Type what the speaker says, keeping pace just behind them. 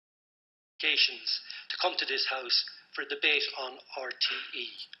to come to this House for a debate on RTE.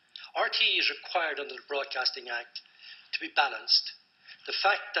 RTE is required under the Broadcasting Act to be balanced. The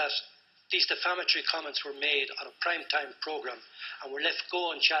fact that these defamatory comments were made on a prime-time programme and were left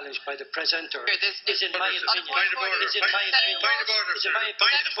go unchallenged by the presenter is, in my opinion, There's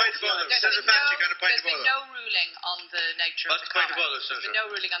been no ruling on the nature of the comments. There's been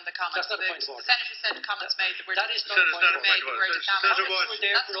no ruling on the comments. That's not a point of order. The Senator said the comments made were that is not a point of order. Comments were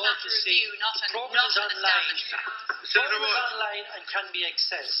there for all to see. The programme is online. The programme is online and can be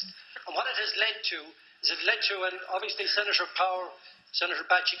accessed. And what it has led to is and obviously Senator Power, Senator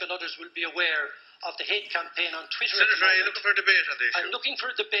Batchik and others will be aware of the hate campaign on Twitter. Senator, are you looking for a debate on the issue? I'm looking for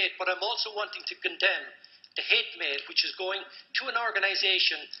a debate, but I'm also wanting to condemn the hate mail which is going to an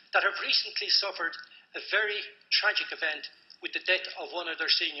organisation that have recently suffered a very tragic event with the death of one of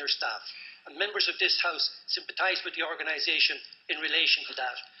their senior staff. And members of this House sympathise with the organisation in relation to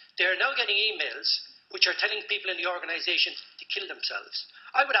that. They are now getting emails which are telling people in the organisation to kill themselves.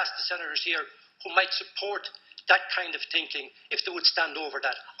 I would ask the senators here who might support that kind of thinking if they would stand over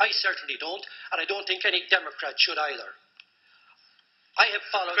that. I certainly don't, and I don't think any Democrat should either. I have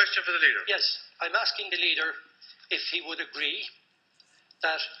followed... Question for the leader. Yes, I'm asking the leader if he would agree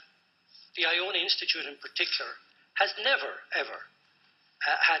that the Iona Institute in particular has never, ever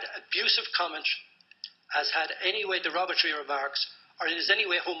had abusive comment, has had any way derogatory remarks, or is any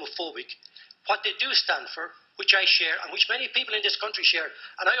way homophobic. What they do stand for, which I share, and which many people in this country share,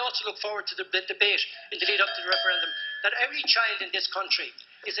 and I also look forward to the debate in the lead up to the referendum, that every child in this country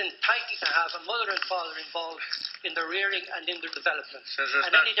is entitled to have a mother and father involved in their rearing and in their development.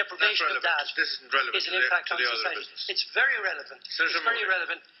 And any deprivation of that is an impact on society. It's very relevant. It's very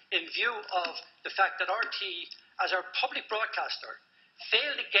relevant in view of the fact that RT, as our public broadcaster,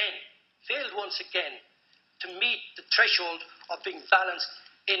 failed once again to meet the threshold of being balanced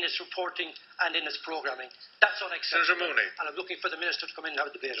in its reporting and in its programming. That's unacceptable. And I'm looking for the Minister to come in and have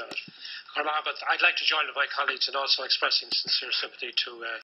a debate on it. I'd like to join with my colleagues in also expressing sincere sympathy to